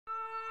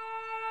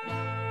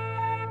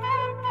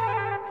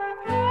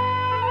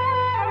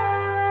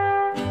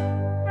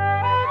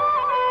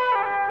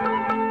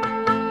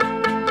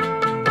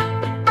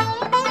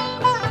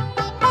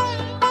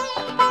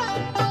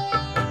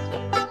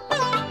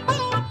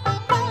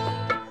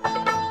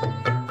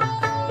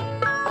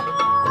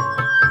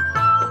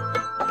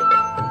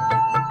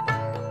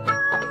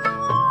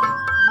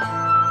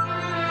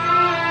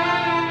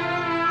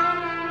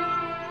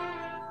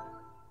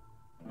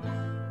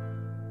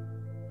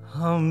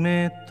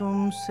हमें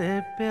तुमसे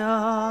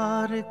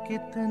प्यार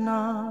कितना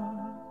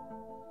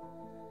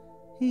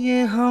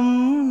ये हम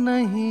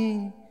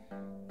नहीं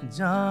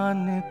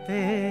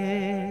जानते,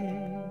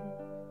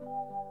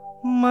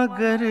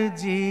 मगर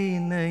जी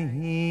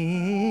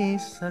नहीं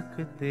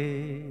सकते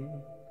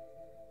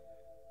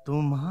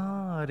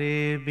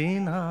तुम्हारे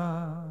बिना।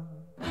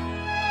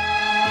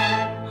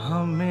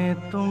 हमें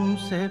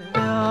तुमसे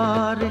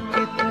प्यार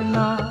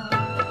कितना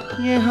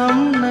ये हम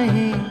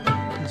नहीं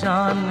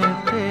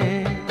जानते,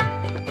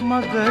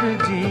 मगर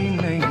जी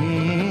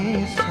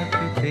नहीं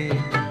सकते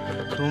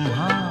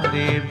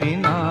तुम्हारे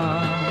बिना।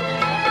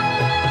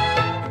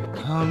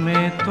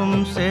 हमें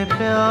तुमसे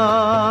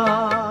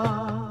प्यार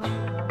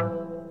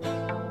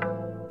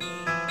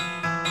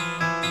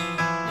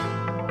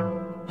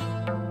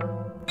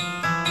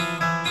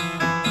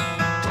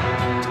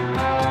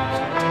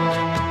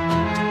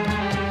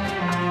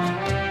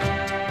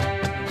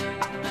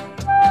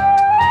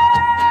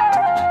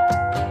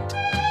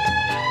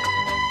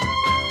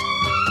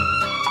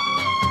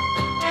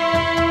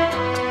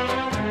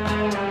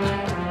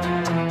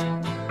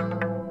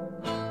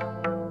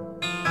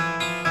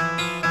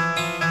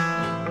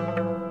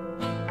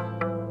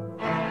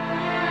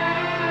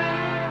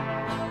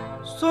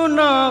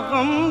सुना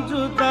गम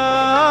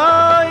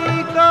जुदाई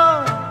का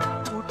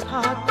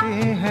उठाते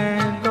हैं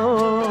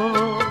लोग,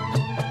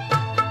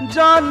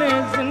 जाने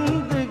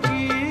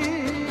जिंदगी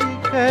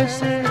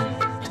कैसे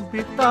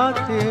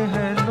बिताते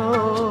हैं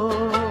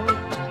लोग।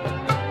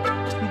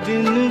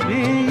 दिन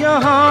भी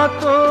यहाँ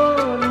तो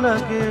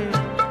लगे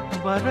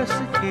बरस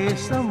के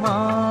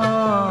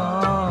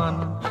समान,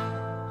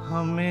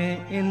 हमें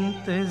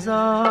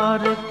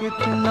इंतजार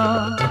कितना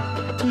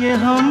ये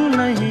हम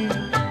नहीं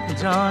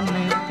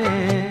जानते,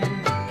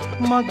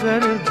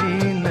 मगर जी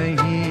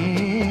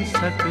नहीं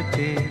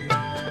सकते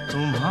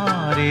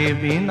तुम्हारे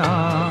बिना।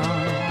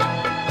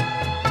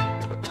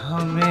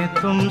 हमें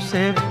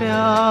तुमसे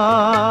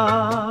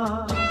प्यार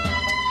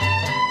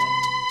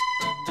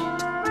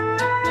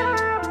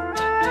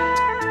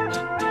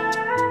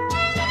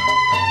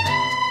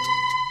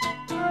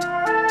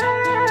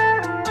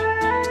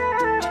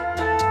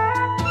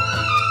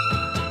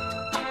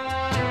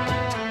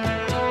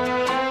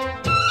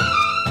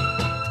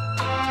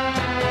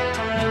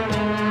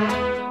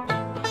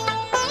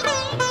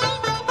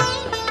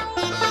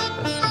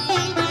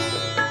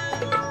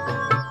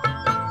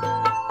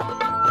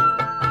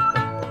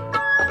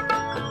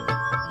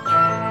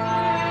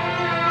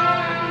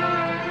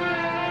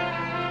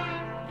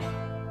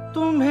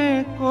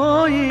तुम्हें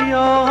कोई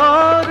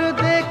और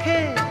देखे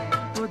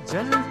तो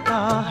जलता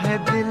है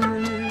दिल,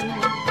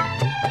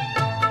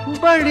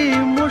 बड़ी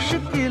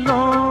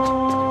मुश्किलों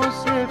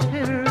से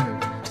फिर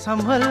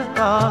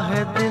संभलता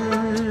है दिल।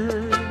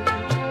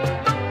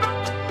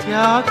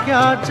 क्या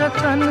क्या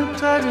जतन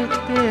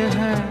करते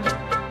हैं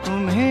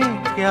तुम्हें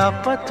क्या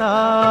पता,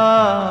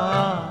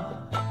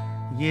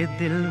 ये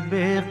दिल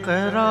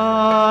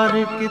बेकरार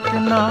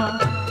कितना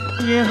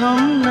ये हम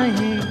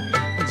नहीं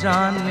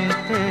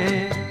जानते,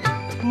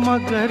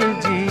 मगर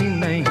जी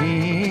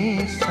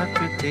नहीं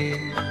सकते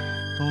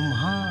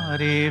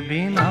तुम्हारे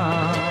बिना।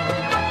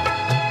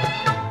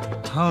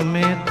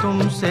 हमें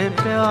तुमसे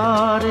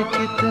प्यार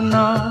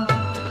कितना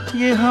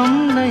ये हम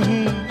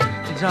नहीं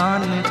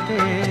जानते,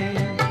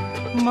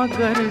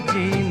 मगर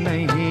जी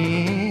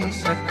नहीं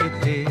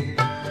सकते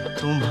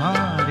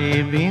तुम्हारे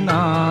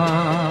बिना।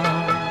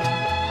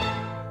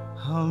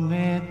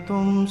 हमें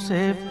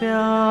तुमसे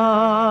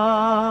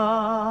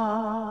प्यार